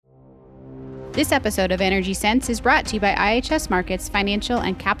This episode of Energy Sense is brought to you by IHS Markit's Financial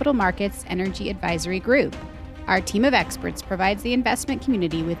and Capital Markets Energy Advisory Group. Our team of experts provides the investment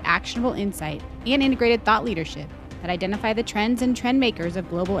community with actionable insight and integrated thought leadership that identify the trends and trend makers of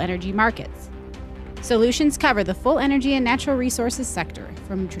global energy markets. Solutions cover the full energy and natural resources sector,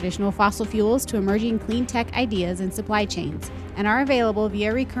 from traditional fossil fuels to emerging clean tech ideas and supply chains, and are available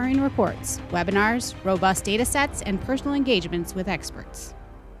via recurring reports, webinars, robust data sets, and personal engagements with experts.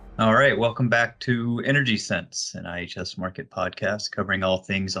 All right, welcome back to Energy Sense, an IHS Markit podcast covering all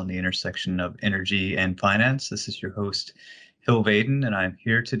things on the intersection of energy and finance. This is your host, Hill Vaden, and I'm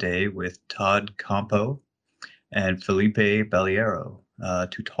here today with Todd Campo and Felipe Baliero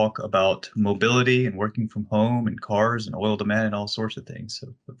to talk about mobility and working from home and cars and oil demand and all sorts of things.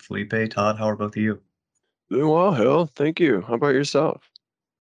 So Felipe, Todd, how are both of you? Doing well, Hill. Thank you. How about yourself?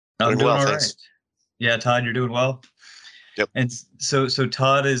 I'm doing well, all thanks. right. Yeah, Todd, you're doing well? Yep. And so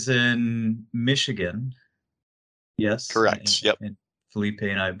Todd is in Michigan. Yes. Correct. Yep. And Felipe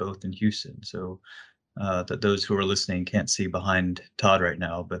and I both in Houston. So that those who are listening can't see behind Todd right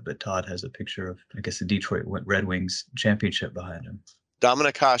now, but Todd has a picture of, I guess, the Detroit Red Wings championship behind him.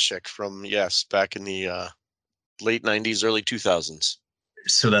 Dominik Hasek from, back in the late 90s, early 2000s.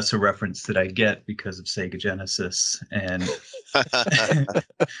 So that's a reference that I get because of Sega Genesis and the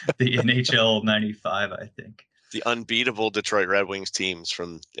NHL 95, I think. The unbeatable Detroit Red Wings teams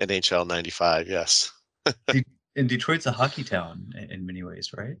from NHL 95, yes. And Detroit's a hockey town in many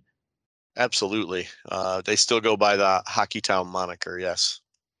ways, right? Absolutely. They still go by the Hockey Town moniker, yes.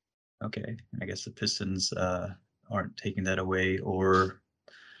 Okay. I guess the Pistons aren't taking that away, or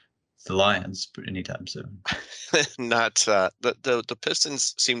the Lions anytime soon. Not the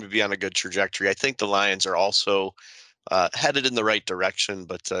Pistons seem to be on a good trajectory. I think the Lions are also headed in the right direction,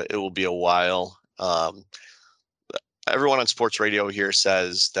 but it will be a while. Everyone on sports radio here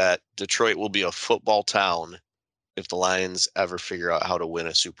says that Detroit will be a football town if the Lions ever figure out how to win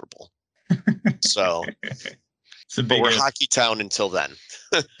a Super Bowl. So, but we're hockey town until then.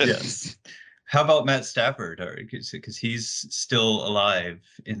 Yes. How about Matt Stafford? Because he's still alive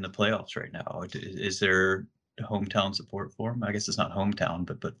in the playoffs right now. Is there hometown support for him? I guess it's not hometown,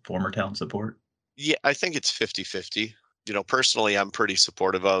 but former town support. Yeah, I think it's 50-50. Personally, I'm pretty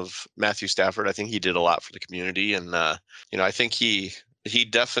supportive of Matthew Stafford. I think he did a lot for the community, and I think he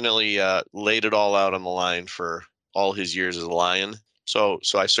definitely laid it all out on the line for all his years as a Lion. So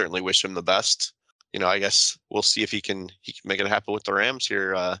I certainly wish him the best. I guess we'll see if he can make it happen with the Rams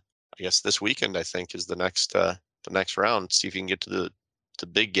here. I guess this weekend, I think, is the next round. See if he can get to the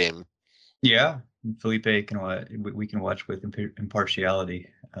big game. Yeah, Felipe we can watch with impartiality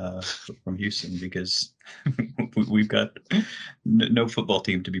from Houston, because we've got no football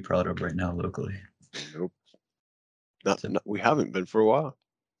team to be proud of right now locally. Nope. We haven't been for a while.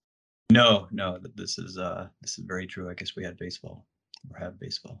 No, this is very true. I guess we had baseball, or have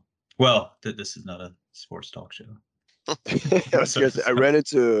baseball. Well, this is not a sports talk show. I ran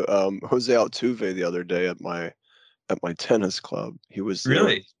into Jose Altuve the other day at my tennis club. He was there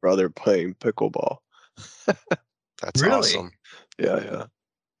with his brother playing pickleball. That's awesome. Yeah.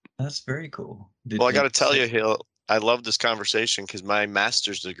 That's very cool. Well, I got to tell you, Hill, I love this conversation because my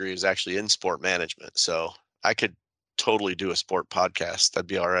master's degree is actually in sport management. So I could totally do a sport podcast. That'd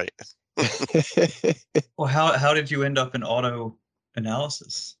be all right. Well, how did you end up in auto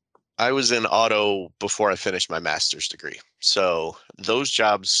analysis? I was in auto before I finished my master's degree. So those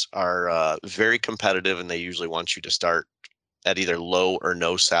jobs are very competitive, and they usually want you to start at either low or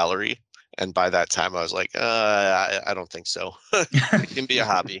no salary. And by that time, I was like, I don't think so. It can be a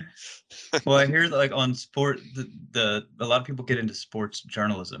hobby. Well, I hear on sport, a lot of people get into sports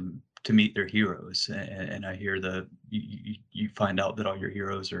journalism to meet their heroes, and I hear you find out that all your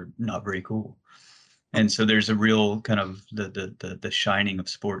heroes are not very cool. And so there's a real kind of the shining of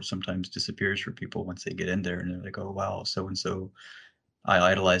sports sometimes disappears for people once they get in there, and they're like, oh wow, so and so, I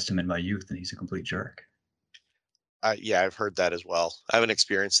idolized him in my youth, and he's a complete jerk. Yeah, I've heard that as well. I haven't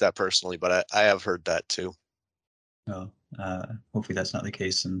experienced that personally, but I have heard that too. Well, hopefully that's not the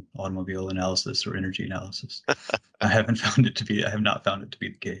case in automobile analysis or energy analysis. I have not found it to be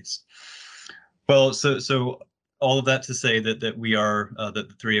the case. Well, so all of that to say that we are the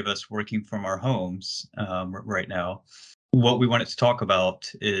three of us working from our homes right now. What we wanted to talk about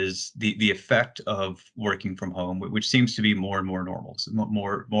is the effect of working from home, which seems to be more and more normal. So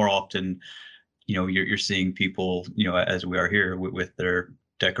more often, you're seeing people, as we are here with their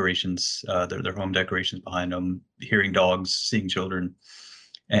decorations, their home decorations behind them, hearing dogs, seeing children,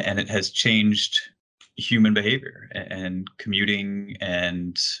 and it has changed human behavior and commuting.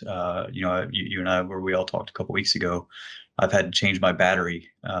 And you and I, where we all talked a couple weeks ago, I've had to change my battery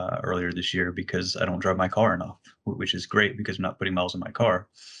earlier this year because I don't drive my car enough, which is great because I'm not putting miles in my car,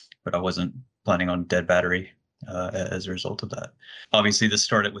 but I wasn't planning on dead battery as a result of that. Obviously, this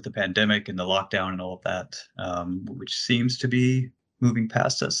started with the pandemic and the lockdown and all of that, which seems to be moving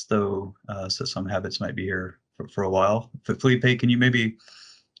past us, though. So some habits might be here for a while. Felipe, can you maybe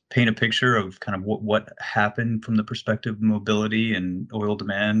paint a picture of kind of what happened from the perspective of mobility and oil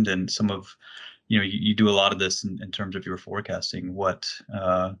demand and some of, you do a lot of this in terms of your forecasting. What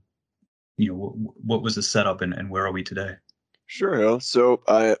was the setup and where are we today? Sure. So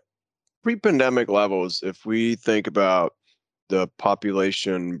pre-pandemic levels, if we think about the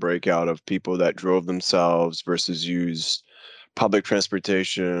population breakout of people that drove themselves versus used public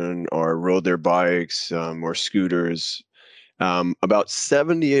transportation or rode their bikes or scooters, about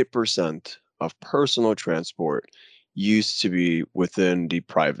 78% of personal transport used to be within the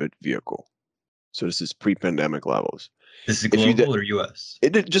private vehicle. So this is pre-pandemic levels. This is global or U.S.?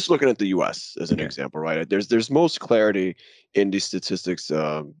 Just looking at the U.S. as an example, right? There's most clarity in these statistics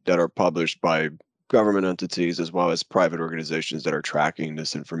that are published by government entities as well as private organizations that are tracking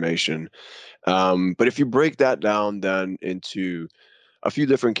this information. But if you break that down then into a few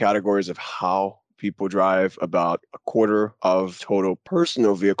different categories of how people drive, about a quarter of total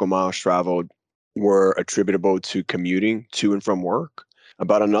personal vehicle miles traveled were attributable to commuting to and from work.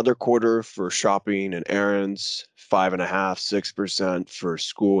 About another quarter for shopping and errands, 5.5%, 6% for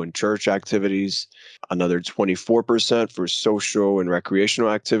school and church activities, another 24% for social and recreational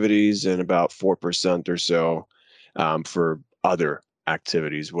activities, and about 4% or so for other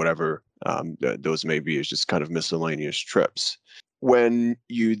activities, whatever those may be. It's just kind of miscellaneous trips. When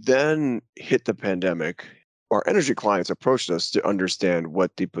you then hit the pandemic, our energy clients approached us to understand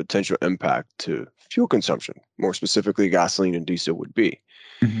what the potential impact to fuel consumption, more specifically gasoline and diesel, would be.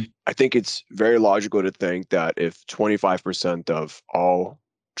 Mm-hmm. I think it's very logical to think that if 25% of all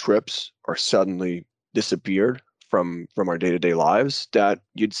trips are suddenly disappeared from our day-to-day lives, that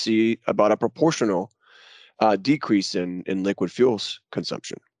you'd see about a proportional decrease in liquid fuels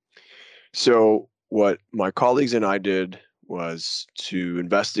consumption. So what my colleagues and I did was to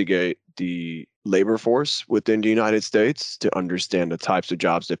investigate the labor force within the United States to understand the types of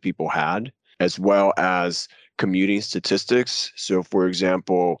jobs that people had, as well as commuting statistics. So, for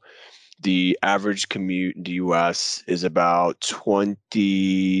example, the average commute in the U.S. is about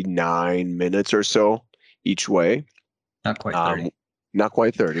 29 minutes or so each way. Not quite 30. Not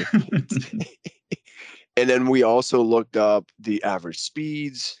quite 30. And then we also looked up the average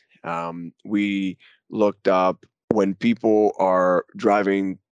speeds. We looked up, when people are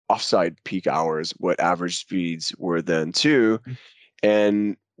driving offsite peak hours, what average speeds were then too.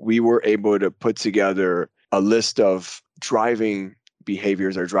 And we were able to put together a list of driving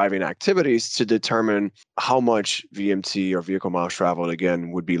behaviors or driving activities to determine how much VMT or vehicle miles traveled,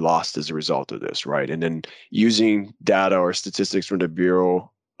 again, would be lost as a result of this, right? And then using data or statistics from the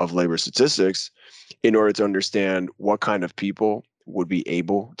Bureau of Labor Statistics in order to understand what kind of people would be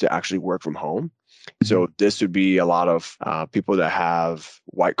able to actually work from home. So this would be a lot of people that have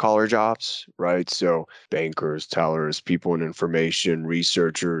white collar jobs, right? So bankers, tellers, people in information,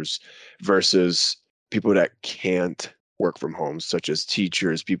 researchers, versus people that can't work from home, such as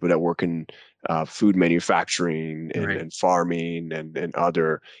teachers, people that work in food manufacturing and farming and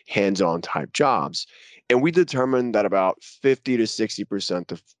other hands-on type jobs. And we determined that about 50 to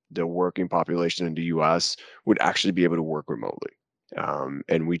 60% of the working population in the US would actually be able to work remotely.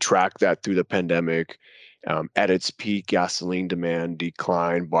 And we tracked that through the pandemic. At its peak, gasoline demand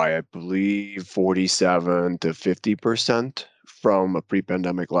declined by, I believe, 47 to 50% from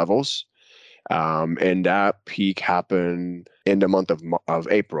pre-pandemic levels. And that peak happened in the month of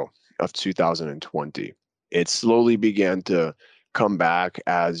April of 2020. It slowly began to come back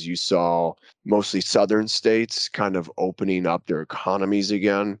as you saw mostly southern states kind of opening up their economies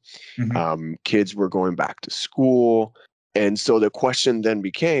again. Kids were going back to school. And so the question then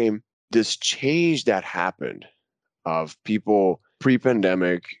became, this change that happened of people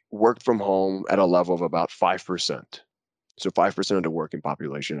pre-pandemic worked from home at a level of about 5%. So 5% of the working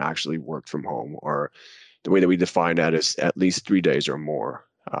population actually worked from home, or the way that we define that is at least 3 days or more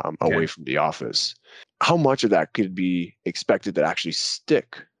away from the office. How much of that could be expected to actually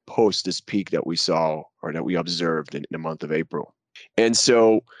stick post this peak that we saw or that we observed in the month of April? And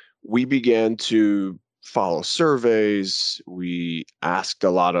so we began to follow surveys. We asked a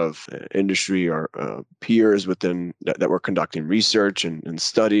lot of industry or peers within that were conducting research and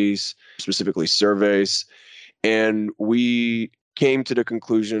studies, specifically surveys. And we came to the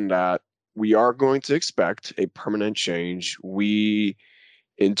conclusion that we are going to expect a permanent change. We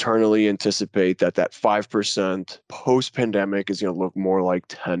internally anticipate that 5% post-pandemic is going to look more like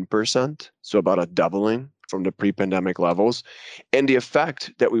 10%, so about a doubling from the pre-pandemic levels. And the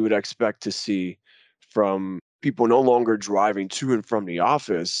effect that we would expect to see from people no longer driving to and from the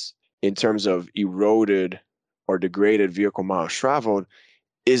office in terms of eroded or degraded vehicle miles traveled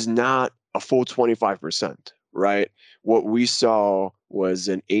is not a full 25%, right? What we saw was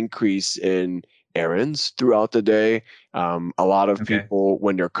an increase in errands throughout the day. A lot of people,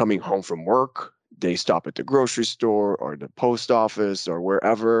 when they're coming home from work, they stop at the grocery store or the post office or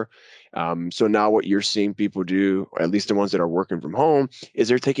wherever. So now what you're seeing people do, or at least the ones that are working from home, is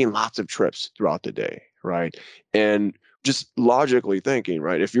they're taking lots of trips throughout the day, right? And just logically thinking,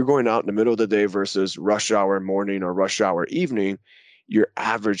 right, if you're going out in the middle of the day versus rush hour morning or rush hour evening, your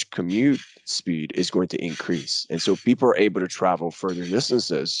average commute speed is going to increase. And so people are able to travel further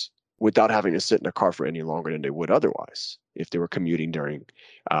distances without having to sit in a car for any longer than they would otherwise if they were commuting during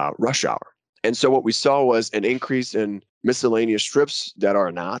rush hour. And so what we saw was an increase in miscellaneous trips that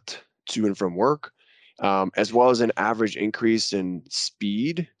are not to and from work, as well as an average increase in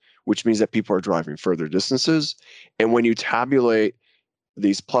speed, which means that people are driving further distances. And when you tabulate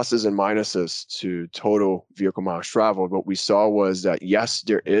these pluses and minuses to total vehicle miles traveled, what we saw was that, yes,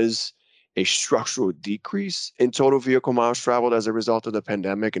 there is a structural decrease in total vehicle miles traveled as a result of the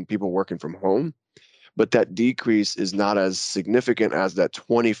pandemic and people working from home. But that decrease is not as significant as that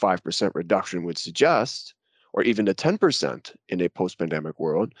 25% reduction would suggest, or even the 10% in a post-pandemic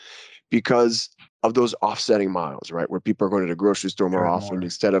world, because of those offsetting miles, right? Where people are going to the grocery store more often.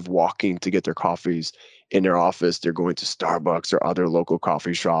 Instead of walking to get their coffees in their office, they're going to Starbucks or other local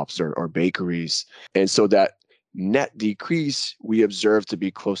coffee shops or bakeries. And so that net decrease we observe to be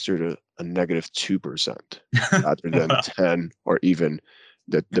closer to a negative 2% rather than 10 or even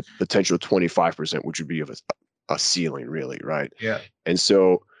the potential 25%, which would be of a ceiling, really, right? Yeah. And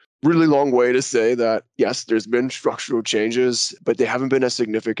so really long way to say that, yes, there's been structural changes, but they haven't been as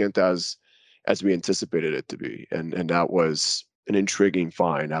significant as we anticipated it to be. And that was an intriguing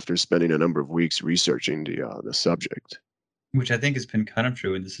find after spending a number of weeks researching the subject. Which I think has been kind of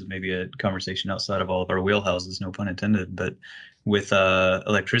true, and this is maybe a conversation outside of all of our wheelhouses, no pun intended, but with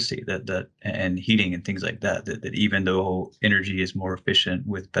electricity that and heating and things like that even though energy is more efficient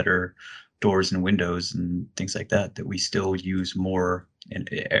with better doors and windows and things like that we still use more, and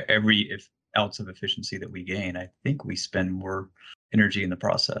every ounce of efficiency that we gain, I think we spend more energy in the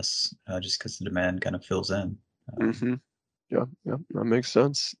process, just because the demand kind of fills in. Yeah, that makes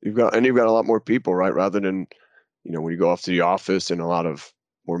sense. You've got a lot more people, right? Rather than, when you go off to the office and a lot of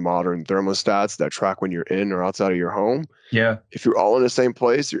more modern thermostats that track when you're in or outside of your home. Yeah. If you're all in the same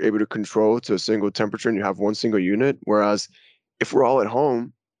place, you're able to control to a single temperature and you have one single unit. Whereas if we're all at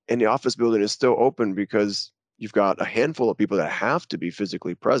home and the office building is still open because you've got a handful of people that have to be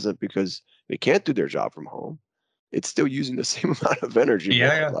physically present because they can't do their job from home, it's still using the same amount of energy,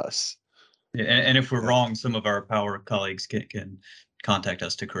 more or less. Yeah, and if we're wrong, some of our power colleagues can contact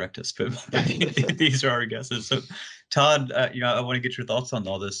us to correct us, but these are our guesses. So, Todd, I want to get your thoughts on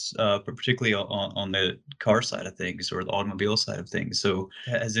all this, but particularly on the car side of things or the automobile side of things. So,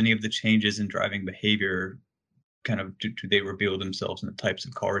 has any of the changes in driving behavior kind of do they reveal themselves in the types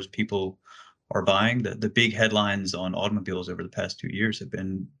of cars people are buying? The big headlines on automobiles over the past 2 years have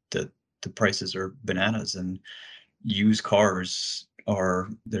been that the prices are bananas and used cars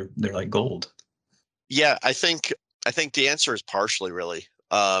they're like gold. Yeah, I think the answer is partially, really.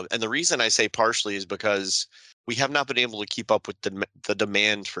 And the reason I say partially is because we have not been able to keep up with the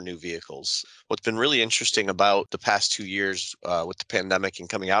demand for new vehicles. What's been really interesting about the past 2 years with the pandemic and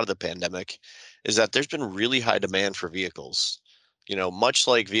coming out of the pandemic is that there's been really high demand for vehicles. Much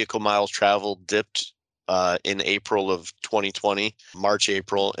like vehicle miles traveled dipped in April of 2020, March,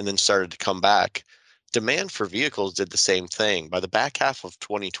 April, and then started to come back. Demand for vehicles did the same thing. By the back half of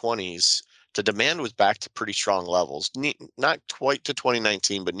 2020s, the demand was back to pretty strong levels, not quite to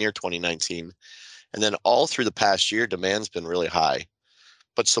 2019, but near 2019. And then all through the past year, demand's been really high,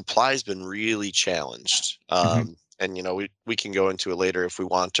 but supply's been really challenged. And, we can go into it later if we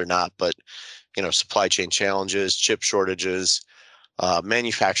want or not, but, supply chain challenges, chip shortages,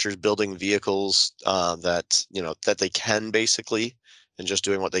 manufacturers building vehicles that they can basically, and just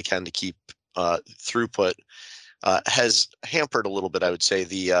doing what they can to keep throughput has hampered a little bit, I would say,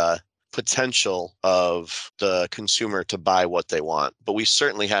 the potential of the consumer to buy what they want. But we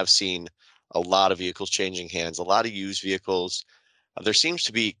certainly have seen a lot of vehicles changing hands, a lot of used vehicles. There seems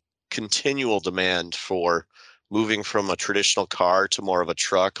to be continual demand for moving from a traditional car to more of a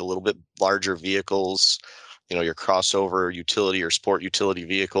truck, a little bit larger vehicles, your crossover utility or sport utility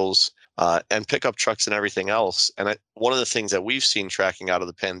vehicles. and pickup trucks and everything else. And one of the things that we've seen tracking out of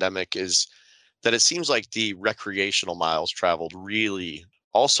the pandemic is that it seems like the recreational miles traveled really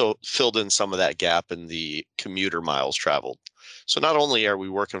also filled in some of that gap in the commuter miles traveled. So not only are we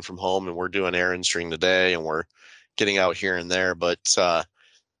working from home and we're doing errands during the day and we're getting out here and there, but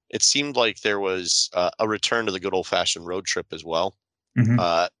it seemed like there was a return to the good old fashioned road trip as well.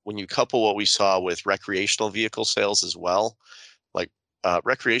 When you couple what we saw with recreational vehicle sales as well, like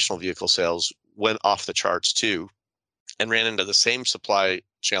recreational vehicle sales went off the charts too and ran into the same supply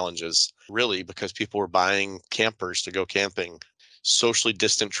challenges, really, because people were buying campers to go camping. Socially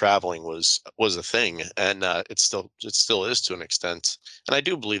distant traveling was a thing, and it still is to an extent. And I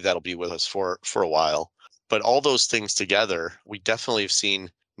do believe that'll be with us for a while. But all those things together, we definitely have seen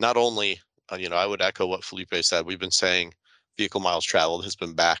not only, I would echo what Felipe said. We've been saying vehicle miles traveled has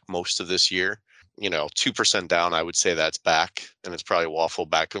been back most of this year. 2% down, I would say that's back, and it's probably waffle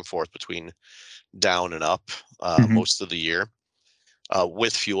back and forth between down and up most of the year.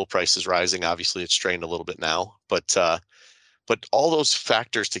 With fuel prices rising, obviously it's strained a little bit now, but all those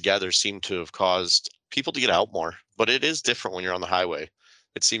factors together seem to have caused people to get out more. But it is different when you're on the highway.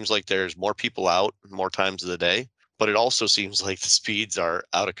 It seems like there's more people out more times of the day, but it also seems like the speeds are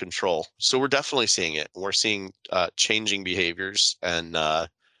out of control. So we're definitely seeing it. We're seeing changing behaviors and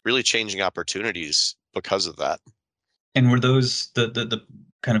really changing opportunities because of that. And were those the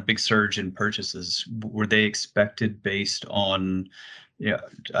kind of big surge in purchases, were they expected based on,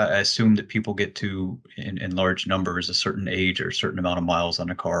 I assume that people get to, in large numbers, a certain age or a certain amount of miles on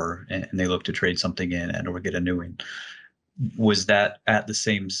a car, and they look to trade something in and or get a new one. Was that at the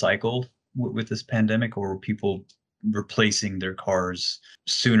same cycle with this pandemic, or were people replacing their cars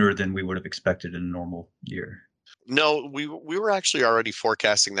sooner than we would have expected in a normal year? No, we were actually already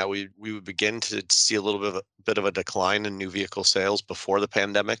forecasting that we would begin to see a little bit of a decline in new vehicle sales before the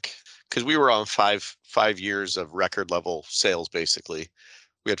pandemic, because we were on five years of record level sales. Basically,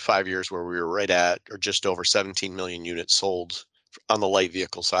 we had 5 years where we were right at or just over 17 million units sold on the light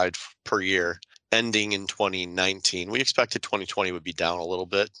vehicle side per year, ending in 2019. We expected 2020 would be down a little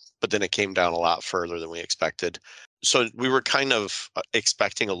bit, but then it came down a lot further than we expected. So we were kind of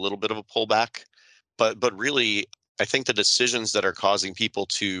expecting a little bit of a pullback. But really, I think the decisions that are causing people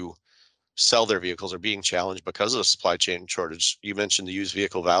to sell their vehicles are being challenged because of the supply chain shortage. You mentioned the used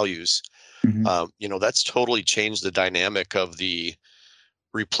vehicle values. That's totally changed the dynamic of the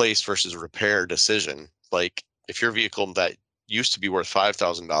replace versus repair decision. Like if your vehicle that used to be worth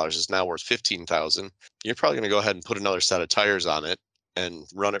 $5,000 is now worth $15,000, you're probably going to go ahead and put another set of tires on it and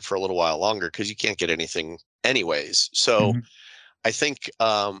run it for a little while longer because you can't get anything anyways. So I think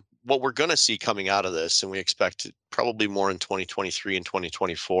what we're going to see coming out of this, and we expect probably more in 2023 and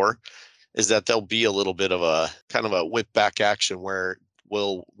 2024, is that there'll be a little bit of a kind of a whip back action where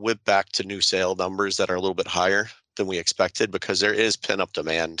we'll whip back to new sale numbers that are a little bit higher than we expected, because there is pin-up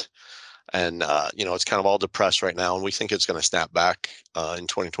demand. And, it's kind of all depressed right now. And we think it's going to snap back in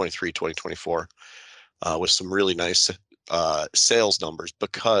 2023, 2024 with some really nice sales numbers,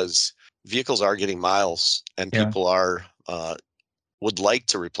 because vehicles are getting miles and people are would like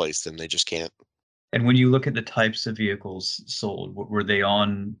to replace them. They just can't. And when you look at the types of vehicles sold, were they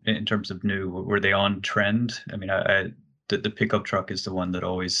on, in terms of new, were they on trend? I mean, the pickup truck is the one that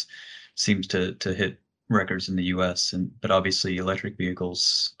always seems to hit records in the US, but obviously electric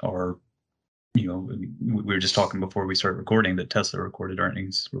vehicles are, we were just talking before we started recording that Tesla reported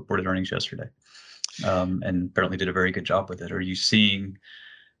earnings yesterday, and apparently did a very good job with it. Are you seeing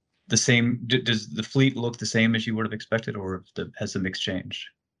the same? Does the fleet look the same as you would have expected, or has the mix changed?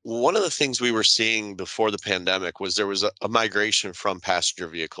 One of the things we were seeing before the pandemic was there was a migration from passenger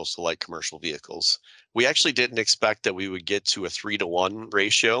vehicles to light commercial vehicles. We actually didn't expect that we would get to a 3-to-1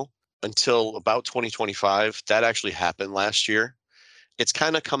 ratio until about 2025. That actually happened last year. It's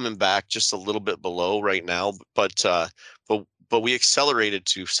kind of coming back just a little bit below right now, but we accelerated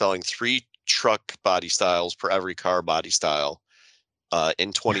to selling 3 truck body styles per every car body style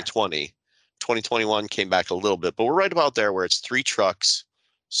in 2020. 2021 came back a little bit, but we're right about there where it's 3 trucks.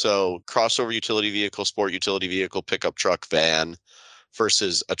 So crossover utility vehicle, sport utility vehicle, pickup truck, van,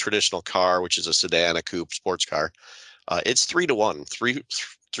 versus a traditional car, which is a sedan, a coupe, sports car. It's 3-to-1.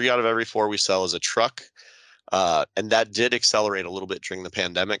 Three out of every 4 we sell is a truck. And that did accelerate a little bit during the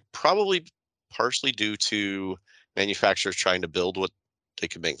pandemic, probably partially due to manufacturers trying to build what they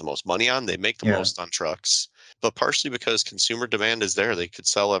could make the most money on. They make the most on trucks, but partially because consumer demand is there. They could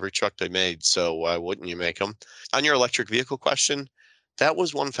sell every truck they made. So why wouldn't you make them? On your electric vehicle question, that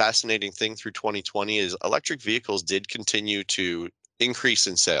was one fascinating thing through 2020 is electric vehicles did continue to increase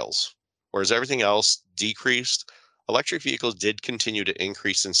in sales, whereas everything else decreased. electric vehicles did continue to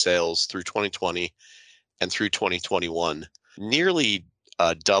increase in sales through 2020 and through 2021, nearly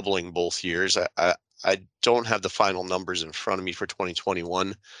doubling both years. I don't have the final numbers in front of me for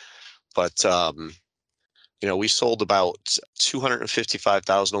 2021, but we sold about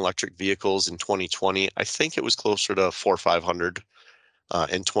 255,000 electric vehicles in 2020. I think it was closer to 400 or 500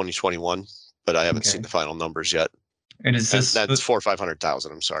 in 2021, but I haven't seen the final numbers yet. And is this that's 400,000 or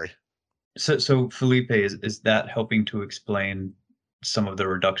 500,000? I'm sorry. So Felipe, is that helping to explain some of the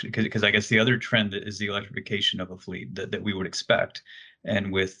reduction? Because I guess the other trend is the electrification of a fleet that we would expect,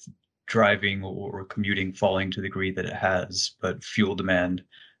 and with driving or commuting falling to the degree that it has, but fuel demand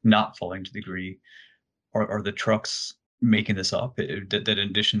not falling to the degree, are the trucks making this up? That in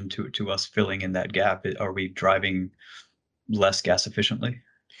addition to us filling in that gap, are we driving less gas efficiently?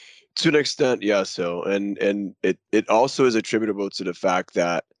 To an extent, yeah. So, and it also is attributable to the fact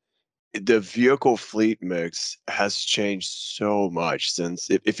that the vehicle fleet mix has changed so much since,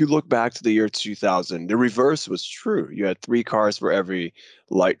 if you look back to the year 2000, the reverse was true. You had 3 cars for every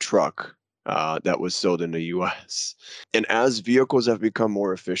light truck that was sold in the US. And as vehicles have become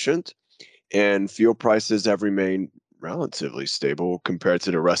more efficient and fuel prices have remained relatively stable compared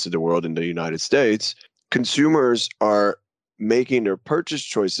to the rest of the world in the United States, consumers are making their purchase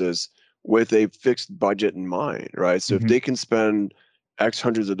choices with a fixed budget in mind, right? So if they can spend X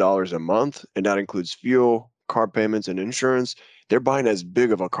hundreds of dollars a month, and that includes fuel, car payments, and insurance, they're buying as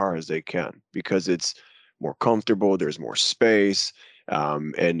big of a car as they can because it's more comfortable, there's more space,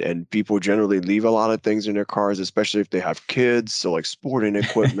 and people generally leave a lot of things in their cars, especially if they have kids, so like sporting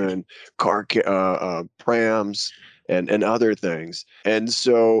equipment, prams, and other things. And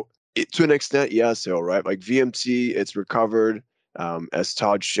so to an extent, yes, so right, like VMT, it's recovered, as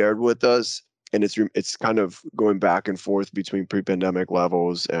Todd shared with us, and it's kind of going back and forth between pre-pandemic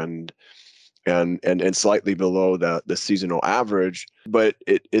levels and slightly below the seasonal average. But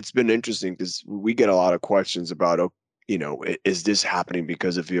it's been interesting because we get a lot of questions about, is this happening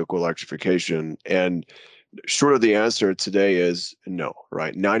because of vehicle electrification? And short of the answer today is no,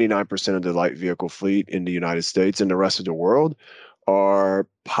 right? 99% of the light vehicle fleet in the United States and the rest of the world are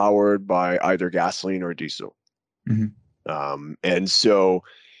powered by either gasoline or diesel. And so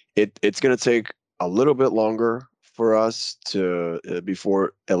it's going to take a little bit longer for us to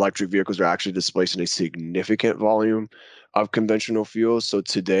before electric vehicles are actually displacing a significant volume of conventional fuels. So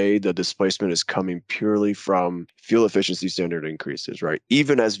today the displacement is coming purely from fuel efficiency standard increases, right?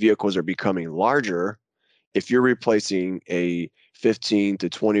 Even as vehicles are becoming larger, if you're replacing a 15 to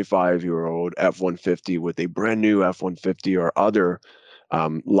 25-year-old F-150 with a brand new F-150 or other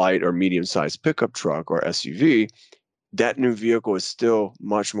light or medium-sized pickup truck or SUV, that new vehicle is still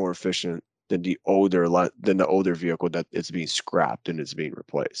much more efficient than the older vehicle that it's being scrapped and it's being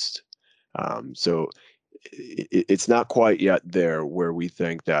replaced. So it's not quite yet there where we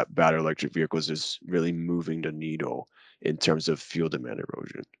think that battery electric vehicles is really moving the needle in terms of fuel demand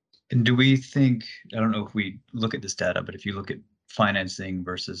erosion. And do we think, I don't know if we look at this data, but if you look at financing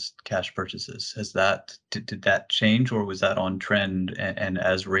versus cash purchases, did that change, or was that on trend? And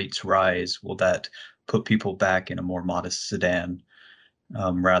as rates rise, will that put people back in a more modest sedan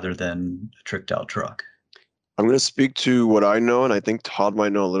rather than a tricked out truck? I'm going to speak to what I know, and I think Todd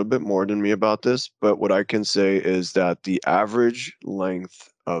might know a little bit more than me about this, but what I can say is that the average length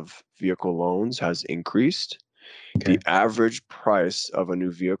of vehicle loans has increased. Okay. The average price of a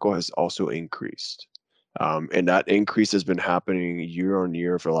new vehicle has also increased. And that increase has been happening year on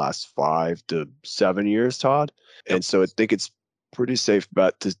year for the last 5 to 7 years, Todd. Yep. And so I think it's pretty safe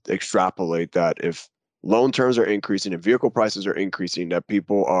bet to extrapolate that if loan terms are increasing and vehicle prices are increasing, that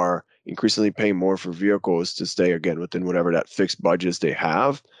people are increasingly paying more for vehicles to stay, again, within whatever that fixed budgets they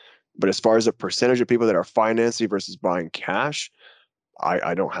have. But as far as the percentage of people that are financing versus buying cash,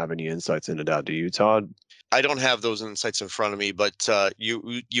 I don't have any insights into that. Do you, Todd? I don't have those insights in front of me, but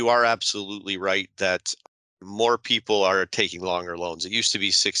you are absolutely right that more people are taking longer loans. It used to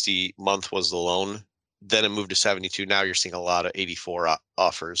be 60 month was the loan, then it moved to 72. Now you're seeing a lot of 84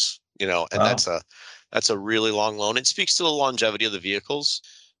 offers, and wow. That's a really long loan. It speaks to the longevity of the vehicles.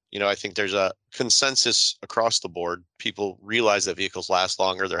 I think there's a consensus across the board. People realize that vehicles last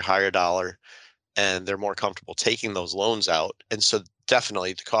longer, they're higher dollar, and they're more comfortable taking those loans out. And so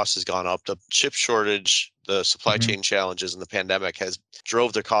definitely the cost has gone up. The chip shortage, the supply chain challenges, and the pandemic has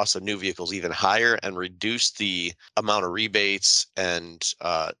drove the cost of new vehicles even higher and reduced the amount of rebates and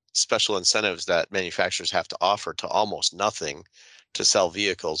special incentives that manufacturers have to offer to almost nothing to sell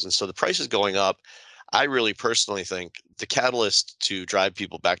vehicles. And so the price is going up. I really personally think the catalyst to drive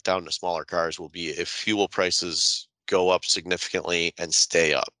people back down to smaller cars will be if fuel prices go up significantly and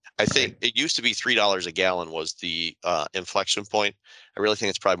stay up. I think it used to be $3 a gallon was the inflection point. I really think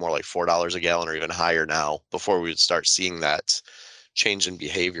it's probably more like $4 a gallon or even higher now before we would start seeing that change in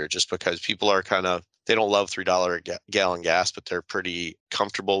behavior, just because people are they don't love $3 a gallon gas, but they're pretty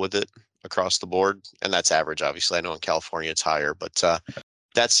comfortable with it across the board. And that's average, obviously. I know in California it's higher, but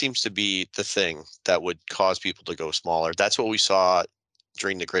that seems to be the thing that would cause people to go smaller. That's what we saw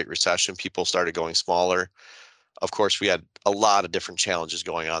during the Great Recession. People started going smaller. Of course, we had a lot of different challenges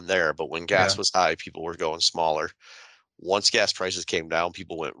going on there, but when gas was high, people were going smaller. Once gas prices came down,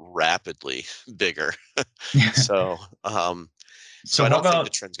 people went rapidly bigger. So I don't think the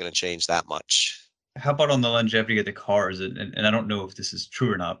trend's going to change that much. How about on the longevity of the cars? And I don't know if this is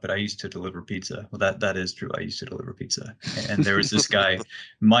true or not, but I used to deliver pizza. Well, that is true. I used to deliver pizza. And there was this guy,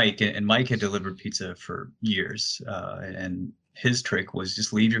 Mike, and Mike had delivered pizza for years. And his trick was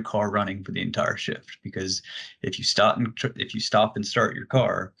just leave your car running for the entire shift, because if you stop and start your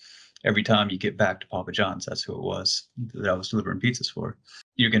car every time you get back to Papa John's, that's who it was that I was delivering pizzas for,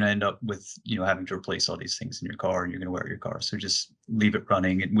 you're going to end up with, having to replace all these things in your car, and you're going to wear your car. So just leave it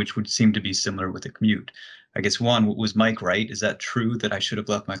running, which would seem to be similar with the commute. I guess one, was Mike right? Is that true that I should have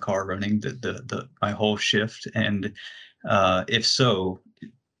left my car running my whole shift? And if so,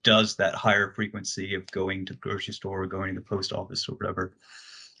 does that higher frequency of going to the grocery store or going to the post office or whatever,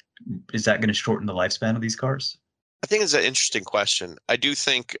 is that going to shorten the lifespan of these cars? I think it's an interesting question. I do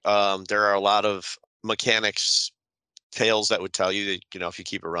think there are a lot of mechanics tales that would tell you that, if you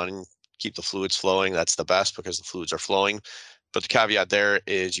keep it running, keep the fluids flowing, that's the best because the fluids are flowing. But the caveat there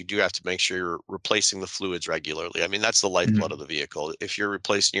is you do have to make sure you're replacing the fluids regularly. I mean, that's the lifeblood of the vehicle. If you're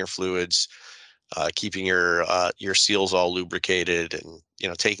replacing your fluids, keeping your seals all lubricated and,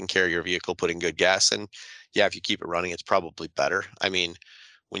 taking care of your vehicle, putting good gas in, if you keep it running, it's probably better. I mean,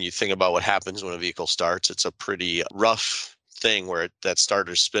 when you think about what happens when a vehicle starts, it's a pretty rough thing where that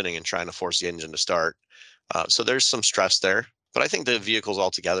starter's spinning and trying to force the engine to start. So there's some stress there, but I think the vehicles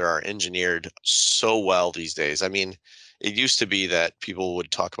altogether are engineered so well these days. I mean, it used to be that people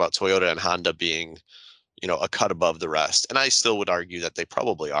would talk about Toyota and Honda being, a cut above the rest. And I still would argue that they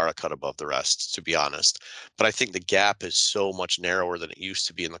probably are a cut above the rest, to be honest. But I think the gap is so much narrower than it used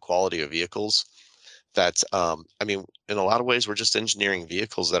to be in the quality of vehicles that, in a lot of ways, we're just engineering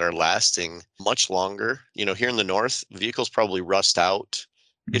vehicles that are lasting much longer. Here in the North, vehicles probably rust out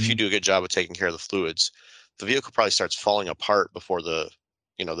if you do a good job of taking care of the fluids. The vehicle probably starts falling apart before the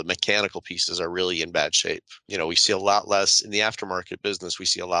mechanical pieces are really in bad shape. We see a lot less in the aftermarket business. We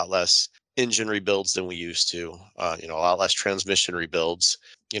see a lot less engine rebuilds than we used to, a lot less transmission rebuilds.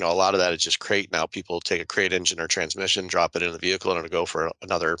 A lot of that is just crate now. People take a crate engine or transmission, drop it in the vehicle, and it'll go for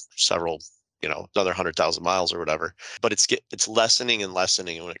another 100,000 miles or whatever. But it's lessening and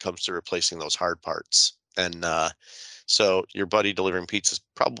lessening when it comes to replacing those hard parts. And so your buddy delivering pizzas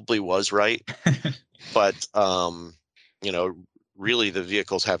probably was right. But, really the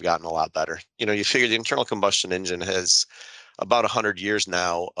vehicles have gotten a lot better. You figure the internal combustion engine has about 100 years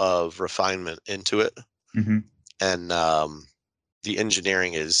now of refinement into it. And the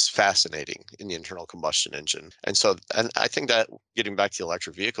engineering is fascinating in the internal combustion engine. And I think that getting back to the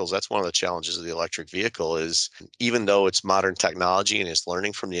electric vehicles, that's one of the challenges of the electric vehicle is, even though it's modern technology and it's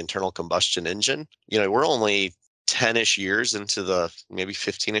learning from the internal combustion engine, we're only 10-ish years into maybe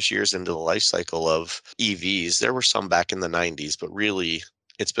 15-ish years into the life cycle of EVs. There were some back in the 90s, but really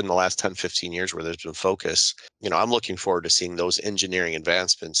it's been the last 10, 15 years where there's been focus. I'm looking forward to seeing those engineering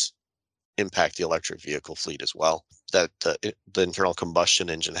advancements impact the electric vehicle fleet as well, that the internal combustion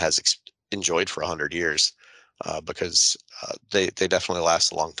engine has enjoyed for 100 years, because they definitely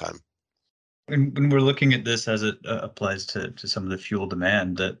last a long time. When we're looking at this as it applies to some of the fuel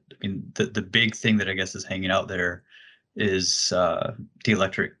demand, the big thing that I guess is hanging out there is the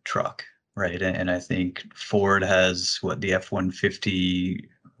electric truck, right? And I think Ford has the F-150,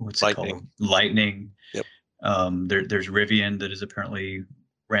 what's it called? Lightning. Yep. There's Rivian that is apparently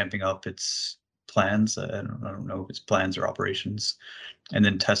ramping up its plans. I don't know if it's plans or operations. And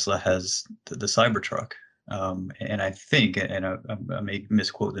then Tesla has the Cybertruck. And I think, and I may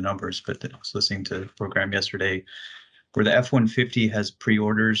misquote the numbers, but I was listening to the program yesterday where the F-150 has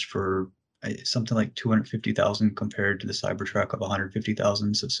pre-orders for something like 250,000 compared to the Cybertruck of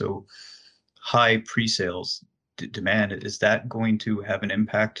 150,000. So high pre-sales demand. Is that going to have an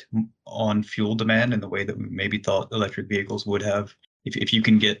impact on fuel demand in the way that we maybe thought electric vehicles would have? If you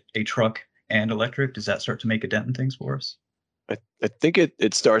can get a truck and electric, does that start to make a dent in things for us? I think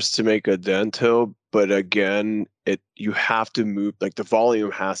it starts to make a dent, Hill, but again, you have to move, like the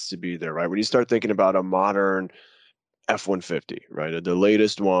volume has to be there, right? When you start thinking about a modern F-150, right? The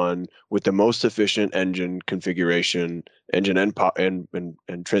latest one with the most efficient engine configuration, engine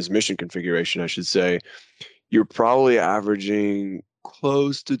and transmission configuration, I should say, you're probably averaging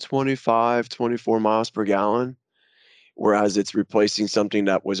close to 25, 24 miles per gallon, whereas it's replacing something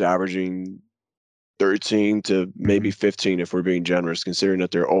that was averaging 13 to maybe 15 if we're being generous, considering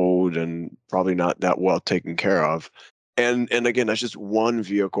that they're old and probably not that well taken care of. And again, that's just one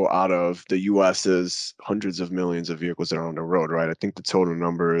vehicle out of the US's hundreds of millions of vehicles that are on the road, right? I think the total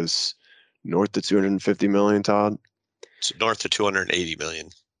number is north of 250 million, Todd. It's north of 280 million.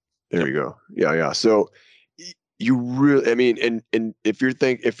 There you go. Yeah. So you really, I mean, and if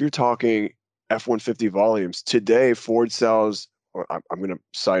you're talking F-150 volumes today, Ford sells, or I'm going to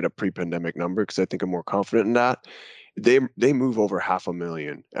cite a pre-pandemic number because I think I'm more confident in that. They move over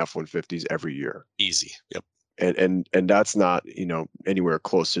 500,000 F-150s every year. Easy. Yep. And that's not, anywhere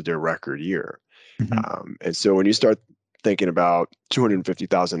close to their record year. Mm-hmm. And so when you start thinking about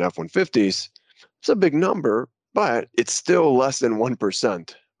 250,000 F-150s, it's a big number, but it's still less than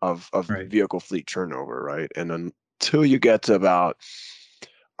 1% of Right. vehicle fleet turnover, right? And until you get to about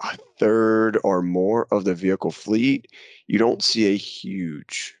a third or more of the vehicle fleet, you don't see a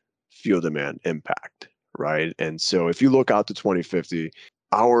huge fuel demand impact, right? And so if you look out to 2050,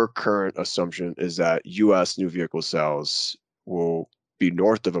 our current assumption is that U.S. new vehicle sales will be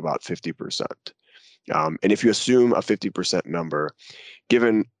north of about 50%. And if you assume a 50% number,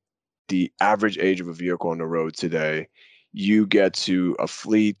 given the average age of a vehicle on the road today, you get to a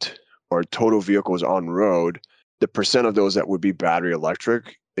fleet or total vehicles on road, the percent of those that would be battery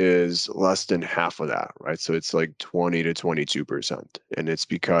electric is less than half of that, right? So it's like 20 to 22%. And it's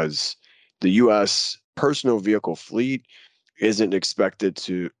because the US personal vehicle fleet isn't expected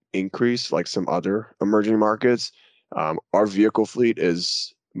to increase like some other emerging markets. Our vehicle fleet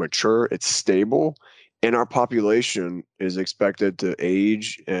is mature, it's stable, and our population is expected to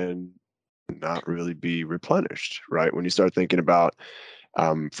age and not really be replenished, right? When you start thinking about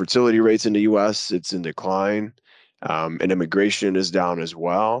fertility rates in the US, it's in decline. And immigration is down as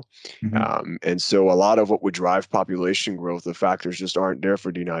well. Mm-hmm. And so a lot of what would drive population growth, the factors just aren't there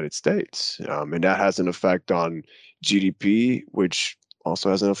for the United States. And that has an effect on GDP, which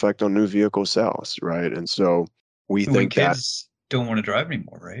also has an effect on new vehicle sales, right? And so we When think that kids don't want to drive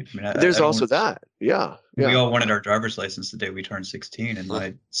anymore, right? I mean, I there's don't also want, that. Yeah. we all wanted our driver's license the day we turned 16, and Huh.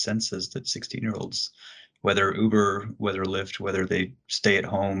 my sense is that 16-year-olds, whether Uber, whether Lyft, whether they stay at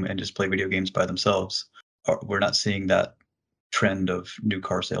home and just play video games by themselves, we're not seeing that trend of new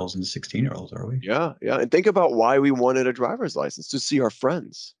car sales in 16-year-olds, are we? Yeah. And think about why we wanted a driver's license, to see our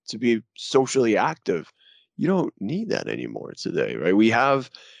friends, to be socially active. You don't need that anymore today, right? We have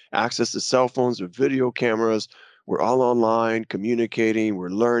access to cell phones with video cameras. We're all online communicating, we're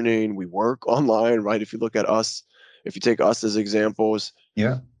learning, we work online, right? If you look at us, if you take us as examples.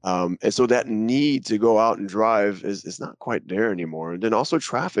 Yeah. And so that need to go out and drive is not quite there anymore. And then also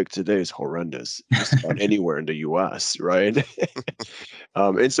traffic today is horrendous, just about anywhere in the US, right?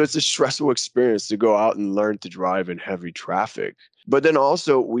 And so it's a stressful experience to go out and learn to drive in heavy traffic. But then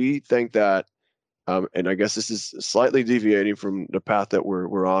also we think that, and I guess this is slightly deviating from the path that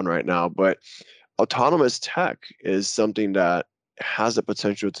we're on right now, but autonomous tech is something that has the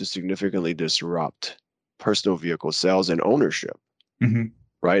potential to significantly disrupt personal vehicle sales and ownership. Mm-hmm.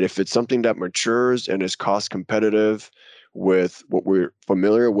 Right? If it's something that matures and is cost competitive with what we're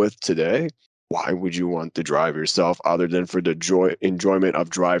familiar with today, why would you want to drive yourself other than for the enjoyment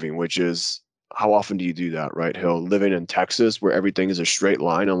of driving, which is, how often do you do that, right, Hill? Living in Texas where everything is a straight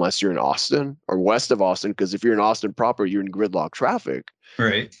line unless you're in Austin or west of Austin, because if you're in Austin proper, you're in gridlock traffic.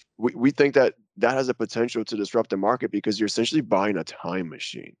 Right. We think that has a potential to disrupt the market because you're essentially buying a time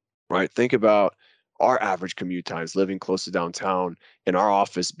machine, right? Think about our average commute times living close to downtown and our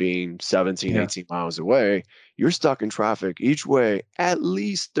office being 17, 18 miles away. You're stuck in traffic each way at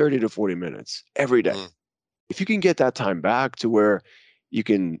least 30 to 40 minutes every day. If you can get that time back to where you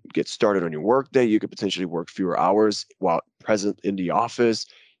can get started on your work day, you could potentially work fewer hours while present in the office.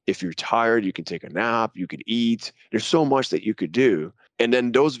 If you're tired, you can take a nap, you could eat. There's so much that you could do. And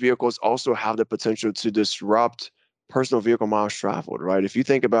then those vehicles also have the potential to disrupt personal vehicle miles traveled, right? If you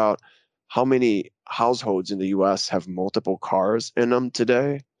think about how many households in the US have multiple cars in them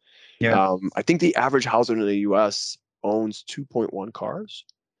today. Yeah. I think the average household in the US owns 2.1 cars,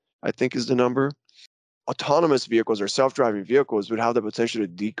 I think is the number. Autonomous vehicles or self-driving vehicles would have the potential to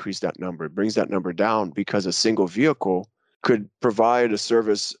decrease that number. It brings that number down because a single vehicle could provide a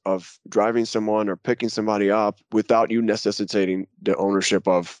service of driving someone or picking somebody up without you necessitating the ownership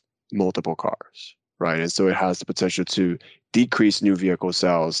of multiple cars, right? And so it has the potential to decrease new vehicle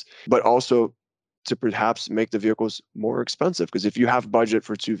sales, but also to perhaps make the vehicles more expensive. Because if you have budget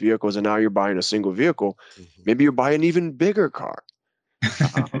for 2 vehicles and now you're buying a single vehicle, maybe you buy an even bigger car.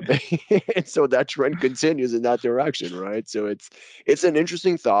 And so that trend continues in that direction, right? So it's an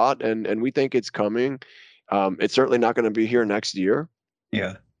interesting thought, and we think it's coming. It's certainly not going to be here next year.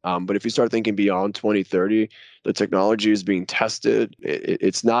 Yeah. But if you start thinking beyond 2030, the technology is being tested.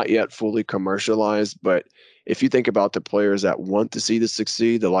 It's not yet fully commercialized, but if you think about the players that want to see this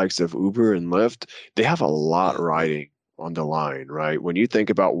succeed, the likes of Uber and Lyft, they have a lot riding on the line, right? When you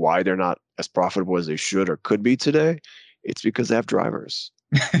think about why they're not as profitable as they should or could be today, it's because they have drivers.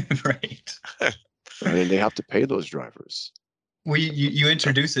 Right. And they have to pay those drivers. Well, you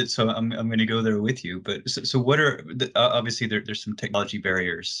introduce it, so I'm going to go there with you. But so what are obviously there's some technology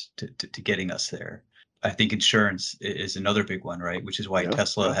barriers to getting us there. I think insurance is another big one, right? Which is why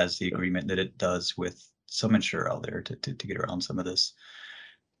Tesla has the agreement that it does with some insurer out there to get around some of this.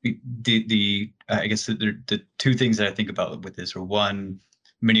 I guess the two things that I think about with this are, one,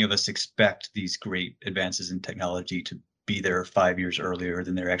 many of us expect these great advances in technology to be there 5 years earlier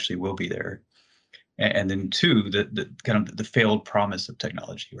than there actually will be there. And then two, the kind of the failed promise of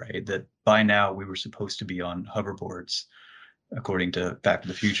technology, right? That by now we were supposed to be on hoverboards, according to Back to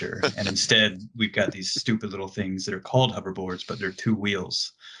the Future. And instead we've got these stupid little things that are called hoverboards, but they're 2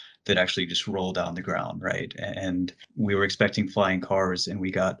 wheels that actually just roll down the ground, right? And we were expecting flying cars, and we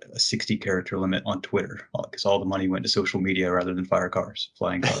got a 60 character limit on Twitter because all the money went to social media rather than flying cars.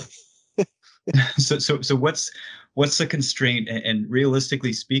 So what's the constraint? And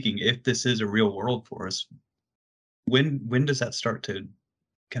realistically speaking, if this is a real world for us, when does that start to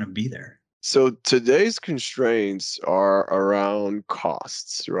kind of be there? So today's constraints are around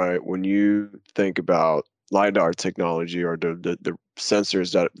costs, right? When you think about LiDAR technology or the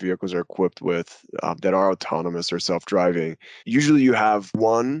sensors that vehicles are equipped with that are autonomous or self-driving, usually you have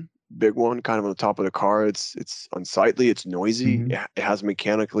one big one kind of on the top of the car. It's unsightly, it's noisy, it has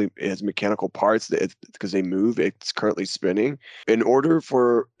mechanical parts because they move. It's currently spinning. In order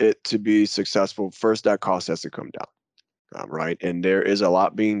for it to be successful, first that cost has to come down, right? And there is a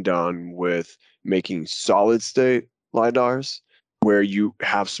lot being done with making solid state LiDARs where you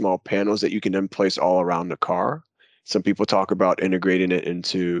have small panels that you can then place all around the car. Some people talk about integrating it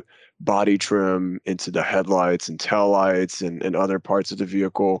into body trim, into the headlights and taillights and other parts of the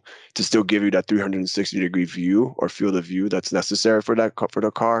vehicle to still give you that 360-degree view or field of view that's necessary for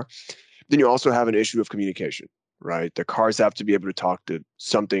the car. Then you also have an issue of communication, right? The cars have to be able to talk to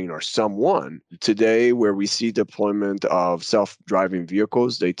something or someone. Today, where we see deployment of self-driving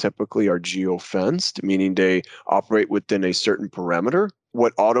vehicles, they typically are geo-fenced, meaning they operate within a certain parameter.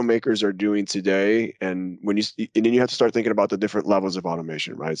 What automakers are doing today, and then you have to start thinking about the different levels of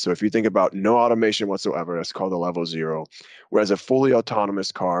automation, right? So if you think about no automation whatsoever, that's called a level 0, whereas a fully autonomous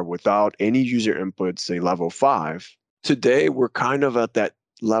car without any user input, say level 5, today we're kind of at that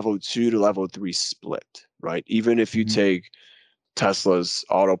level 2 to level 3 split, right? Even if you take Tesla's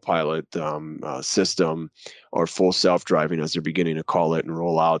autopilot system or full self-driving, as they're beginning to call it and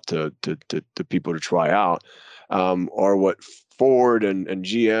roll out to people to try out, or what Ford and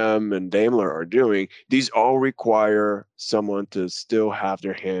GM and Daimler are doing, these all require someone to still have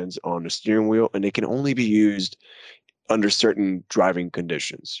their hands on the steering wheel, and they can only be used under certain driving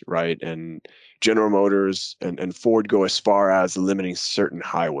conditions, right? And General Motors and Ford go as far as limiting certain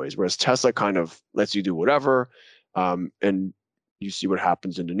highways, whereas Tesla kind of lets you do whatever, and you see what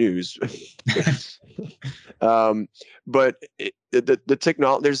happens in the news. But the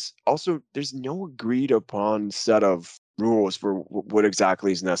technology, there's no agreed upon set of rules for what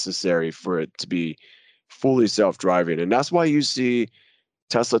exactly is necessary for it to be fully self-driving. And that's why you see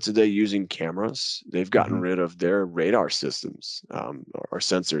Tesla today using cameras. They've gotten rid of their radar systems or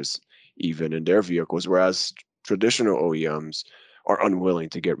sensors even in their vehicles, whereas traditional OEMs are unwilling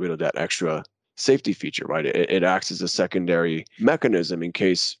to get rid of that extra safety feature, right? It acts as a secondary mechanism in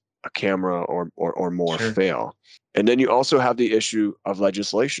case a camera or more fail. And then you also have the issue of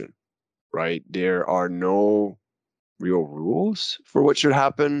legislation, right? There are no real rules for what should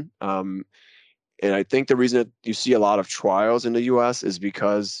happen. And I think the reason that you see a lot of trials in the US is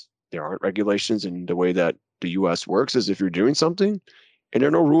because there aren't regulations, and the way that the US works is if you're doing something and there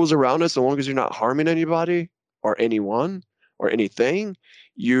are no rules around it, so long as you're not harming anybody or anyone or anything,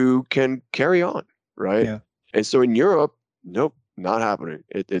 you can carry on, right? Yeah. And so in Europe, nope, not happening.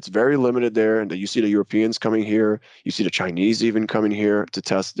 It's very limited there. And you see the Europeans coming here. You see the Chinese even coming here to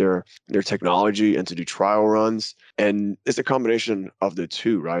test their technology and to do trial runs. And it's a combination of the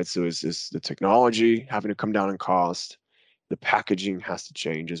two, right? So it's the technology having to come down in cost, the packaging has to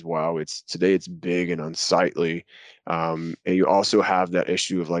change as well. Today it's big and unsightly, and you also have that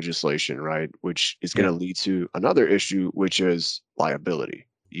issue of legislation, right, which is going to lead to another issue, which is liability.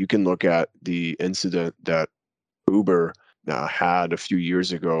 You can look at the incident that Uber had a few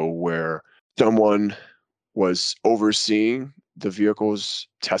years ago, where someone was overseeing the vehicle's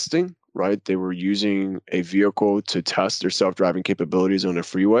testing, right? They were using a vehicle to test their self-driving capabilities on the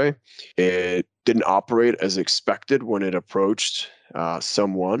freeway. It didn't operate as expected when it approached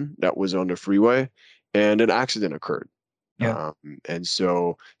someone that was on the freeway, and an accident occurred. And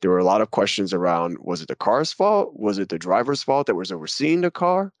so there were a lot of questions around, was it the car's fault? Was it the driver's fault that was overseeing the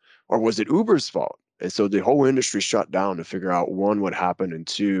car? Or was it Uber's fault? And so the whole industry shut down to figure out, one, what happened, and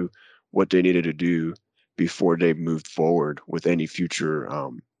two, what they needed to do before they moved forward with any future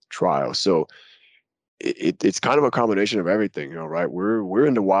trial. So it's kind of a combination of everything, right? We're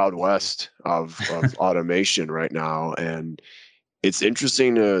in the wild west of automation right now, and it's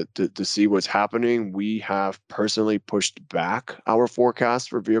interesting to see what's happening. We have personally pushed back our forecast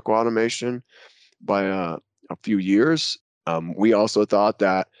for vehicle automation by a few years. We also thought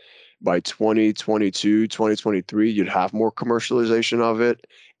that by 2022, 2023, you'd have more commercialization of it,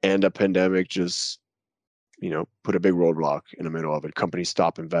 and a pandemic just put a big roadblock in the middle of it. Companies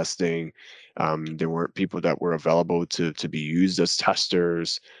stopped investing. There weren't people that were available to be used as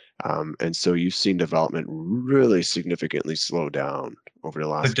testers. And so you've seen development really significantly slow down over the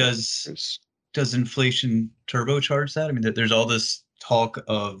last couple years. Does inflation turbocharge that? I mean, there's all this talk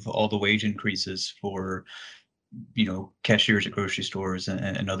of all the wage increases for, cashiers at grocery stores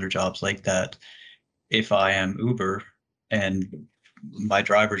and other jobs like that. If I am Uber and my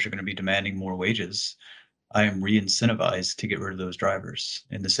drivers are going to be demanding more wages, I am re-incentivized to get rid of those drivers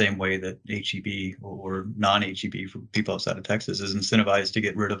in the same way that HEB or non-HEB for people outside of Texas is incentivized to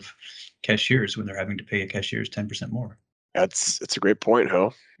get rid of cashiers when they're having to pay a cashier's 10% more. That's a great point,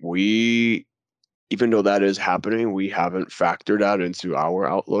 Hill. Even though that is happening, we haven't factored that into our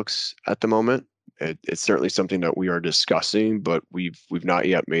outlooks at the moment. It's certainly something that we are discussing, but we've not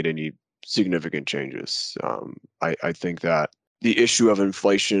yet made any significant changes. I think that the issue of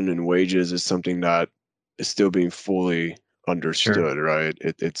inflation and wages is something that is still being fully understood, right?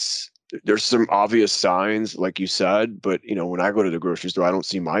 There's some obvious signs, like you said, but when I go to the grocery store, I don't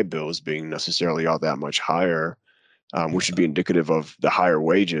see my bills being necessarily all that much higher, which would be indicative of the higher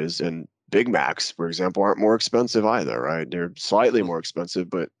wages. And Big Macs, for example, aren't more expensive either, right? They're slightly more expensive,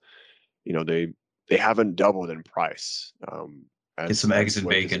 but they haven't doubled in price. Get some eggs and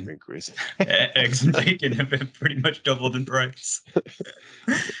bacon. Eggs and bacon have been pretty much doubled in price.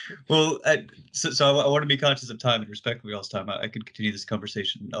 Well, so I want to be conscious of time and respect for y'all's time. I could continue this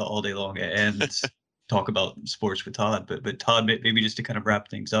conversation all day long and talk about sports with Todd. But Todd, maybe just to kind of wrap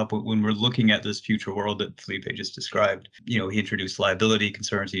things up, when we're looking at this future world that Felipe just described, he introduced liability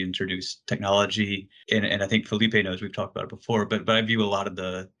concerns, he introduced technology, and I think Felipe knows, we've talked about it before, but I view a lot of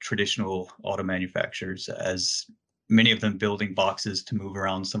the traditional auto manufacturers as many of them building boxes to move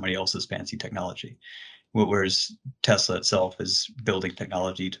around somebody else's fancy technology, whereas Tesla itself is building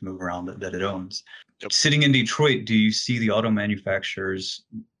technology to move around that it owns. Yep. Sitting in Detroit, do you see the auto manufacturers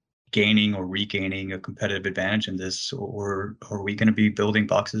gaining or regaining a competitive advantage in this, or are we going to be building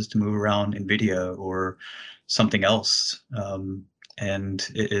boxes to move around NVIDIA or something else? And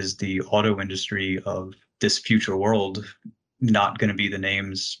is the auto industry of this future world not going to be the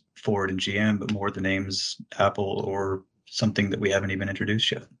names Ford and GM, but more the names Apple or something that we haven't even introduced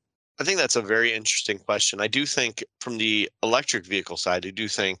yet? I think that's a very interesting question. I do think from the electric vehicle side, I do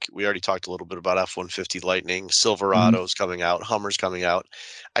think we already talked a little bit about F-150 Lightning, Silverados coming out, Hummers coming out.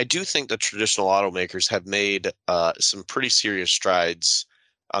 I do think the traditional automakers have made some pretty serious strides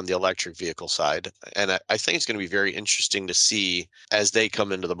on the electric vehicle side. And I think it's going to be very interesting to see as they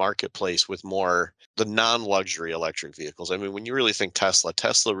come into the marketplace with more the non-luxury electric vehicles. I mean, when you really think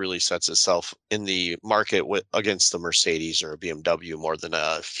Tesla really sets itself in the market against the Mercedes or a BMW more than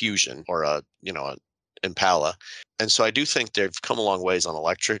a Fusion or an Impala. And so I do think they've come a long ways on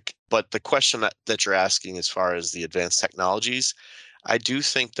electric. But the question that you're asking as far as the advanced technologies, I do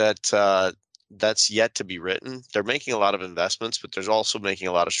think that that's yet to be written. They're making a lot of investments, but there's also making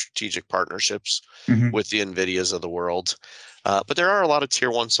a lot of strategic partnerships with the NVIDIAs of the world. But there are a lot of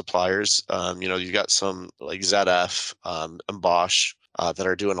tier one suppliers. You've got some like ZF and Bosch that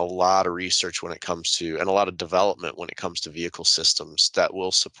are doing a lot of research when it comes to, and a lot of development when it comes to vehicle systems that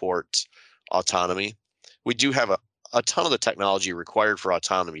will support autonomy. We do have a ton of the technology required for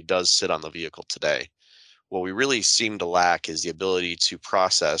autonomy does sit on the vehicle today. What we really seem to lack is the ability to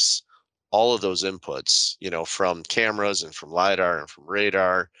process all of those inputs, from cameras and from LiDAR and from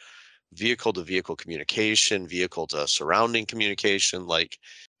radar, vehicle-to-vehicle communication, vehicle-to-surrounding communication. Like,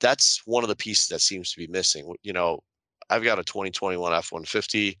 that's one of the pieces that seems to be missing. I've got a 2021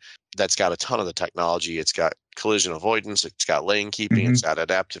 F-150 that's got a ton of the technology. It's got collision avoidance, it's got lane keeping, it's got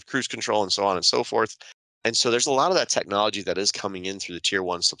adaptive cruise control, and so on and so forth. And so there's a lot of that technology that is coming in through the tier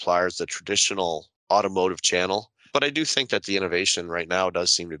one suppliers, the traditional automotive channel. But I do think that the innovation right now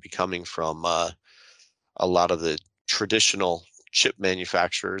does seem to be coming from a lot of the traditional chip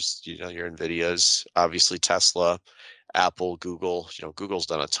manufacturers, your NVIDIAs, obviously Tesla, Apple, Google. Google's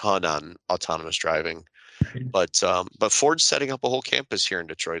done a ton on autonomous driving. But Ford's setting up a whole campus here in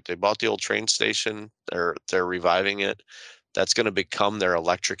Detroit. They bought the old train station. They're reviving it. That's going to become their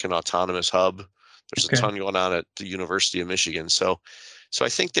electric and autonomous hub. There's a ton going on at the University of Michigan. So I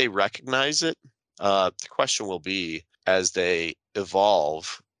think they recognize it. The question will be, as they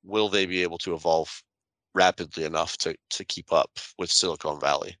evolve, will they be able to evolve rapidly enough to keep up with Silicon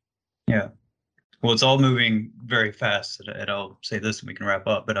Valley? Yeah. Well, it's all moving very fast, and I'll say this and we can wrap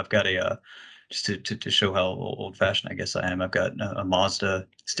up, but I've got just to show how old-fashioned I guess I am, I've got a Mazda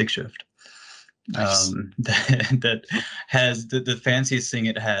stick shift. Nice. That has the fanciest thing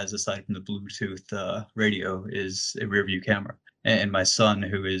it has, aside from the Bluetooth radio, is a rear view camera. And my son,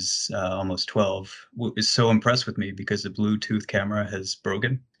 who is almost 12, is so impressed with me because the Bluetooth camera has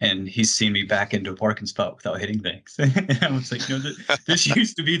broken, and he's seen me back into a parking spot without hitting things. And I was like, this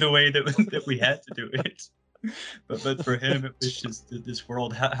used to be the way that we had to do it. But for him, it was just this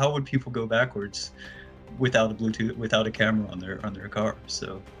world. How would people go backwards without a Bluetooth, without a camera on their car?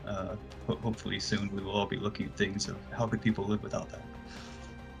 So hopefully soon we will all be looking at things of how could people live without that.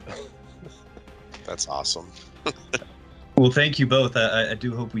 That's awesome. Well, thank you both. I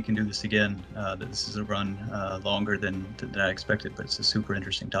do hope we can do this again. This is a run longer than I expected, but it's a super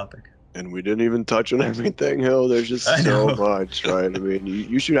interesting topic. And we didn't even touch on everything, Hill. There's just so much, right? I mean,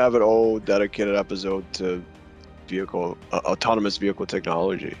 you should have an whole dedicated episode to autonomous vehicle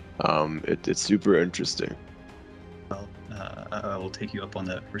technology. It's super interesting. Well, I will take you up on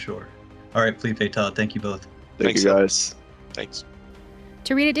that for sure. All right, Felipe, Todd, thank you both. Thanks, you guys. Thanks.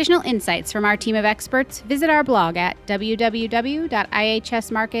 To read additional insights from our team of experts, visit our blog at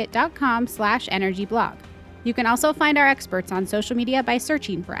www.ihsmarket.com/energyblog. You can also find our experts on social media by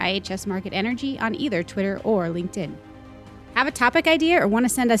searching for IHS Markit Energy on either Twitter or LinkedIn. Have a topic idea or want to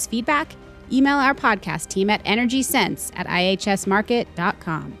send us feedback? Email our podcast team at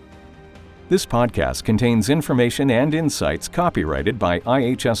energysense@ihsmarkit.com. This podcast contains information and insights copyrighted by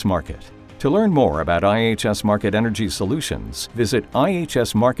IHS Markit. To learn more about IHS Markit Energy Solutions, visit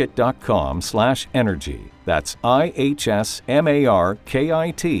ihsmarkit.com/energy. That's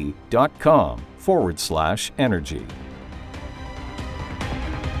ihsmarkit.com/energy.